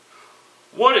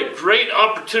 What a great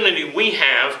opportunity we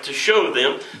have to show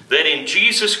them that in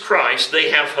Jesus Christ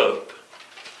they have hope.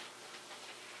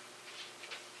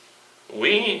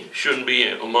 We shouldn't be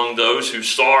among those who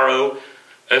sorrow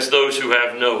as those who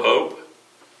have no hope.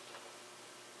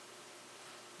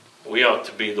 We ought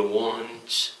to be the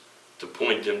ones to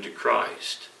point them to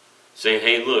Christ. Saying,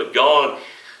 hey, look, God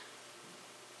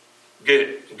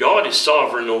is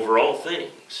sovereign over all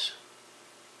things.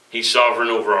 He's sovereign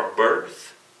over our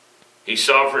birth. He's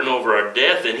sovereign over our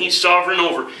death. And He's sovereign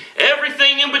over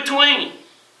everything in between.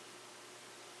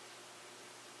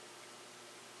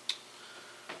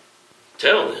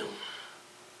 Tell them,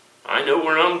 I know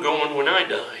where I'm going when I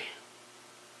die.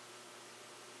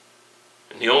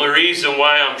 And the only reason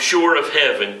why I'm sure of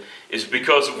heaven is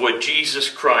because of what Jesus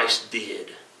Christ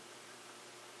did.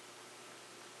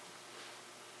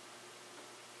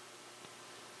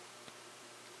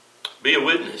 Be a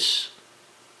witness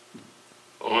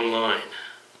online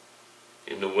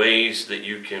in the ways that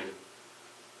you can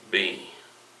be.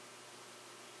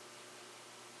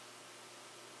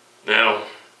 Now,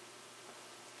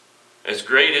 as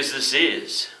great as this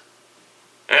is,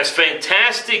 as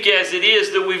fantastic as it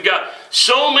is that we've got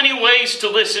so many ways to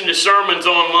listen to sermons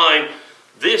online,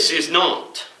 this is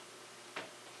not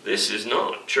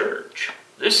church.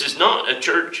 This is not a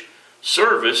church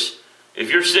service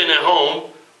if you're sitting at home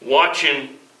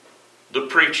watching the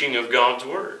preaching of God's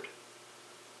Word.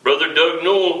 Brother Doug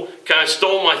Newell kind of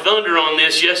stole my thunder on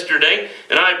this yesterday,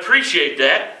 and I appreciate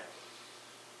that.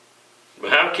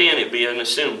 But how can it be an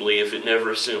assembly if it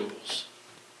never assembles?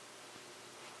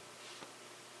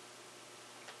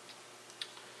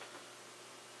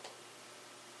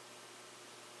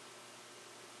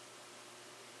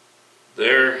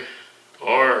 There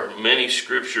are many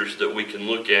scriptures that we can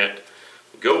look at.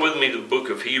 Go with me to the book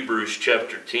of Hebrews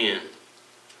chapter 10.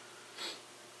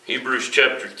 Hebrews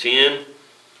chapter 10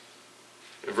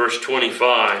 and verse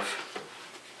 25.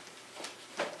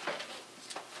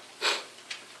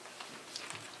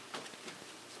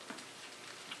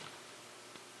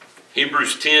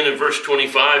 Hebrews 10 and verse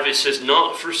 25, it says,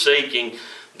 not forsaking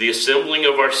the assembling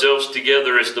of ourselves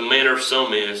together as the manner of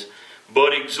some is,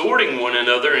 but exhorting one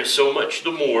another, and so much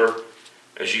the more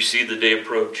as you see the day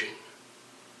approaching.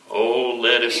 Oh,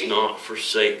 let us not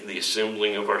forsake the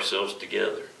assembling of ourselves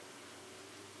together.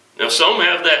 Now, some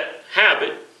have that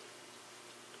habit,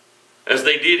 as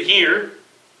they did here,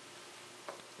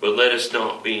 but let us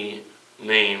not be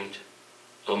named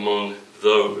among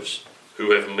those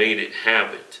who have made it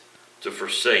habit to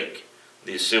forsake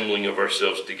the assembling of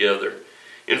ourselves together.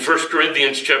 In 1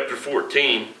 Corinthians chapter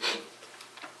 14,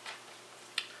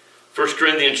 1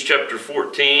 Corinthians chapter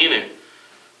 14 and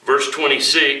verse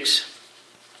 26,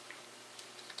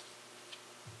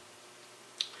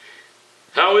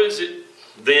 How is it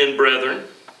then, brethren,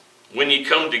 when ye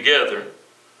come together,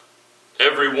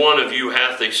 every one of you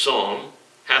hath a psalm,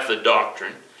 hath a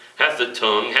doctrine, hath a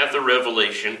tongue, hath a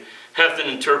revelation, hath an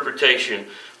interpretation.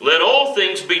 Let all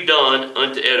things be done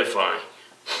unto edifying.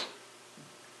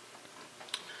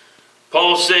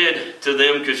 Paul said to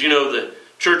them, because the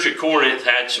church at Corinth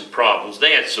had some problems.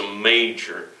 They had some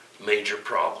major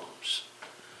problems.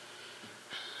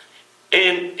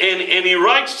 And he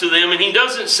writes to them, and he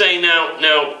doesn't say,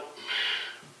 now,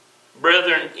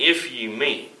 brethren, if ye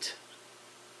meet.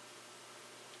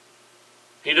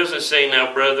 He doesn't say,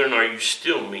 now, brethren, are you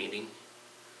still meeting?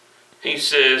 He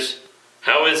says,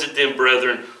 how is it then,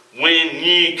 brethren, when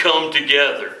ye come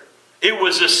together? It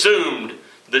was assumed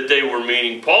that they were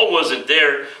meeting. Paul wasn't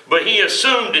there, but he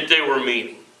assumed that they were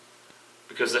meeting.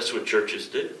 Because that's what churches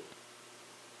do.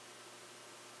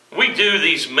 We do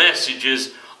these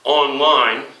messages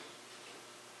online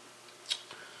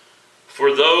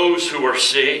for those who are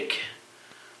sick,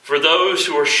 for those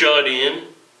who are shut in,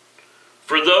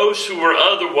 for those who are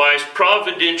otherwise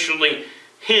providentially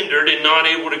hindered and not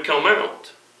able to come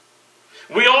out.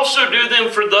 We also do them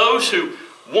for those who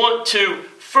want to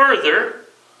further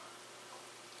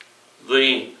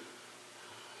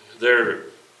their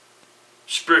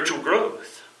spiritual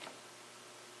growth.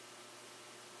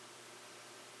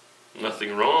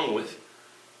 Nothing wrong with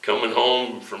coming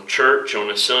home from church on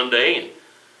a Sunday and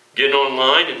getting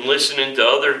online and listening to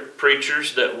other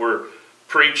preachers that were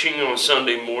preaching on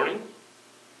Sunday morning.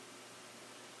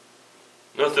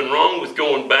 Nothing wrong with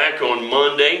going back on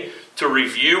Monday to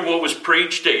review what was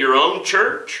preached at your own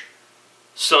church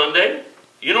Sunday.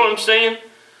 You know what I'm saying?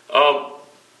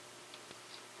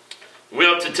 We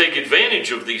have to take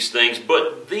advantage of these things,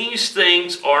 but these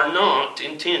things are not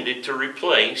intended to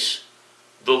replace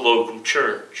the local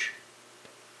church.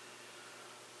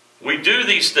 We do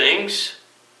these things,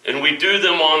 and we do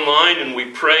them online, and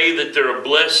we pray that they're a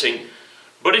blessing,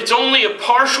 but it's only a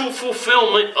partial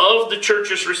fulfillment of the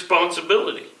church's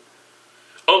responsibility.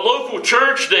 A local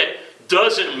church that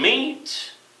doesn't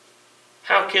meet,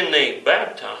 how can they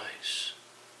baptize?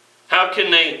 How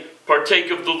can they partake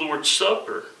of the Lord's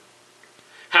Supper?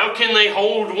 How can they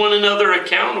hold one another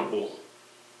accountable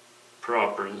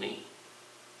properly?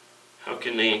 How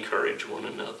can they encourage one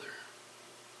another?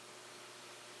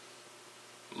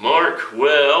 Mark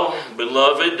well,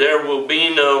 beloved, there will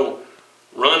be no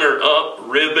runner-up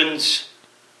ribbons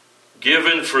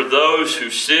given for those who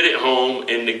sit at home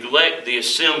and neglect the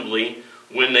assembly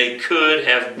when they could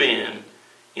have been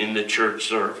in the church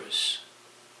service.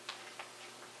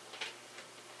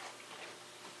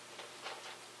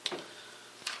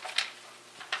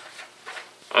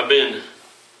 I've been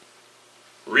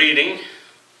reading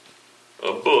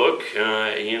a book.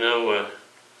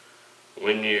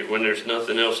 When there's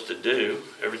nothing else to do,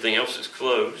 everything else is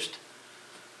closed.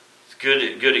 It's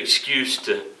a good excuse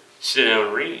to sit down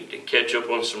and read and catch up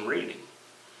on some reading.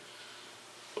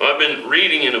 Well, I've been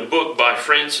reading in a book by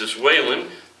Francis Whalen,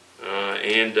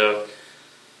 and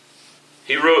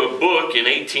he wrote a book in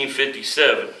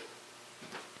 1857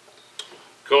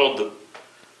 called The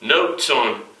Notes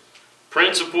on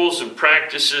Principles and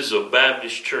Practices of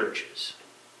Baptist Churches.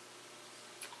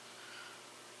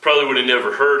 Probably would have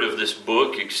never heard of this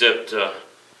book, except a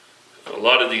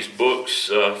lot of these books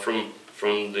from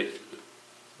the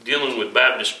dealing with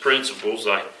Baptist principles.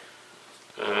 I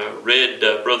read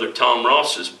Brother Tom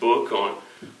Ross's book on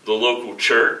the local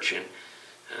church, and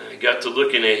got to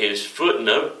looking at his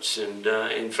footnotes and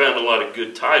found a lot of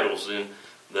good titles in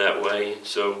that way.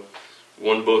 So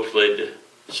one book led to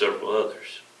several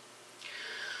others.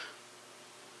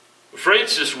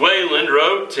 Francis Whalen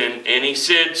wrote, and he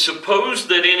said, suppose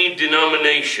that any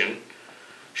denomination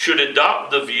should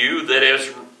adopt the view that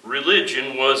as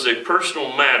religion was a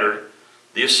personal matter,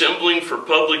 the assembling for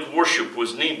public worship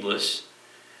was needless,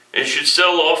 and should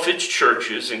sell off its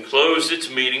churches and close its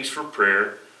meetings for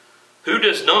prayer, who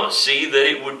does not see that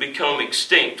it would become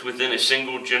extinct within a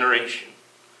single generation?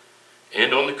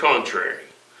 And on the contrary,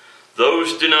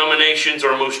 those denominations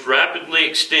are most rapidly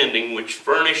extending which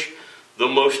furnish the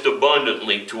most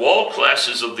abundantly to all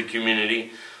classes of the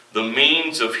community the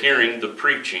means of hearing the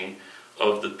preaching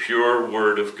of the pure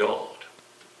Word of God.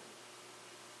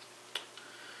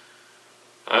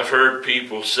 I've heard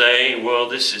people say, well,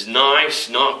 this is nice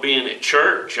not being at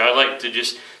church. I like to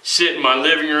just sit in my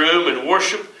living room and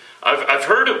worship. I've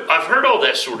heard all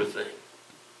that sort of thing.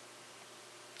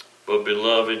 But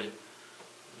beloved,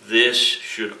 this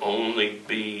should only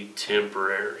be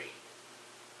temporary.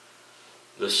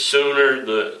 The sooner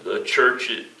the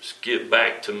churches get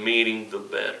back to meeting, the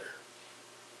better.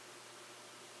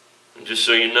 And just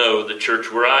so you know, the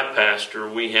church where I pastor,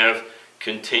 we have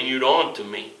continued on to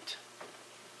meet,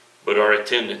 but our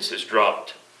attendance has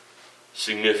dropped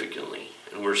significantly,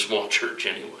 and we're a small church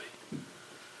anyway.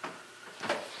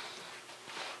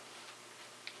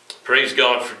 Praise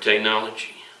God for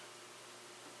technology,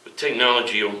 but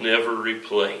technology will never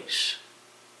replace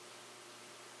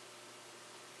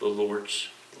the Lord's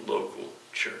local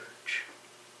church.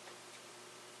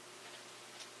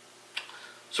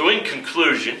 So in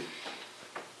conclusion,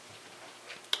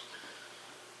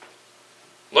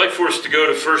 I'd like for us to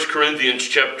go to 1 Corinthians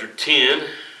chapter 10.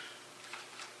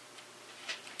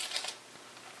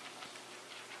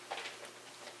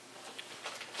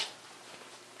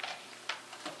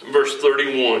 Verse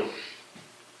 31.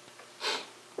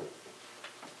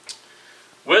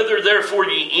 Whether therefore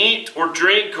ye eat or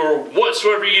drink or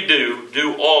whatsoever ye do,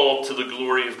 do all to the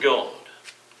glory of God.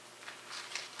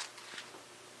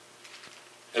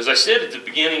 As I said at the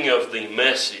beginning of the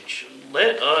message,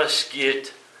 let us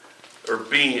get or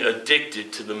be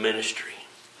addicted to the ministry.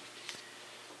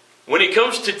 When it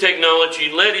comes to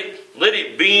technology, let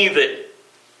it be that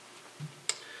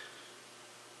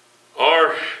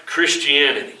our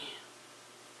Christianity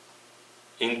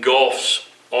engulfs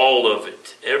all of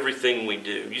it, everything we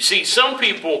do. You see, some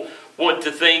people want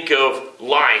to think of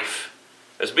life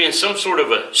as being some sort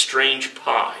of a strange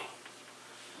pie.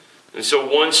 And so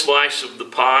one slice of the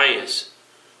pie is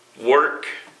work,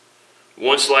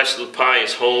 one slice of the pie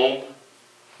is home,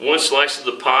 one slice of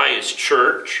the pie is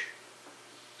church,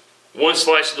 one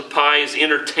slice of the pie is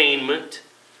entertainment,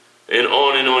 and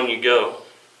on you go.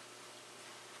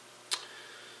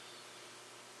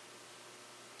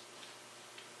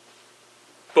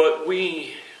 But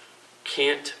we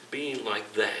can't be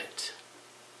like that.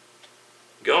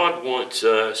 God wants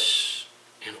us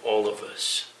and all of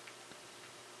us.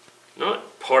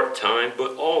 Not part-time,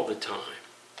 but all the time.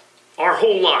 Our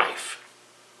whole life.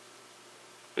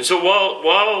 And so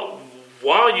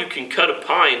while you can cut a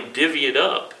pie and divvy it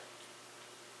up,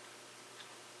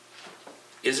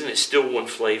 isn't it still one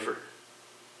flavor?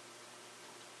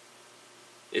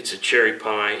 It's a cherry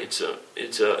pie, it's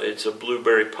a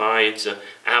blueberry pie, it's an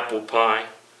apple pie.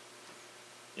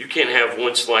 You can't have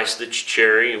one slice that's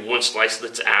cherry and one slice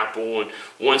that's apple and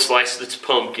one slice that's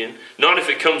pumpkin. Not if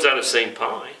it comes out of the same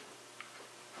pie.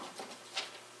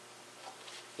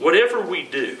 Whatever we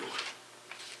do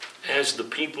as the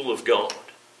people of God,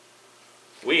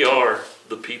 we are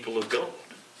the people of God.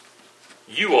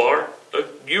 You are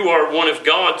one of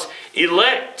God's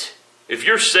elect. If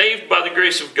you're saved by the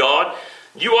grace of God,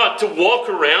 you ought to walk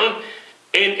around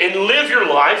and live your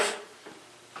life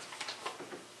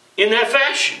in that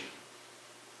fashion.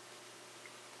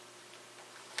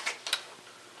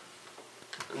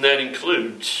 And that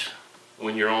includes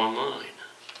when you're online.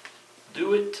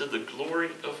 Do it to the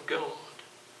glory of God.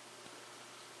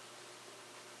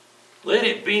 Let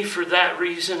it be for that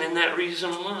reason and that reason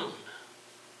alone.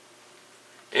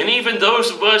 And even those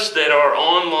of us that are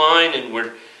online and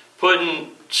we're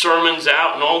putting sermons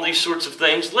out and all these sorts of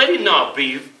things, let it not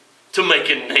be to make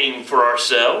a name for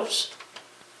ourselves.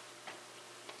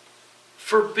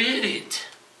 Forbid it.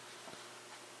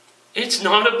 It's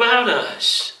not about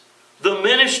us. The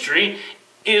ministry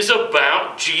is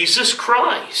about Jesus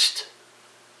Christ.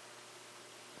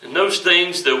 And those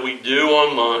things that we do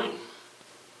online,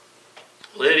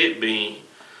 let it be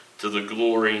to the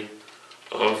glory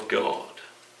of God.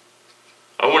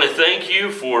 I want to thank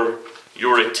you for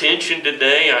your attention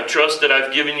today. I trust that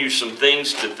I've given you some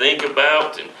things to think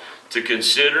about and to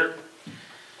consider.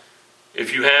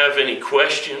 If you have any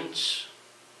questions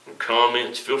or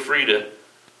comments, feel free to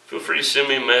send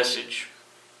me a message.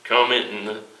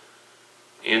 Comment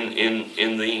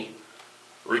in the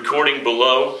recording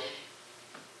below.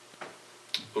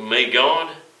 But may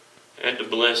God add the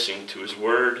blessing to His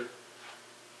Word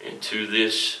and to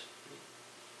this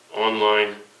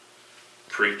online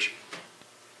preaching.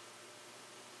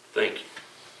 Thank you.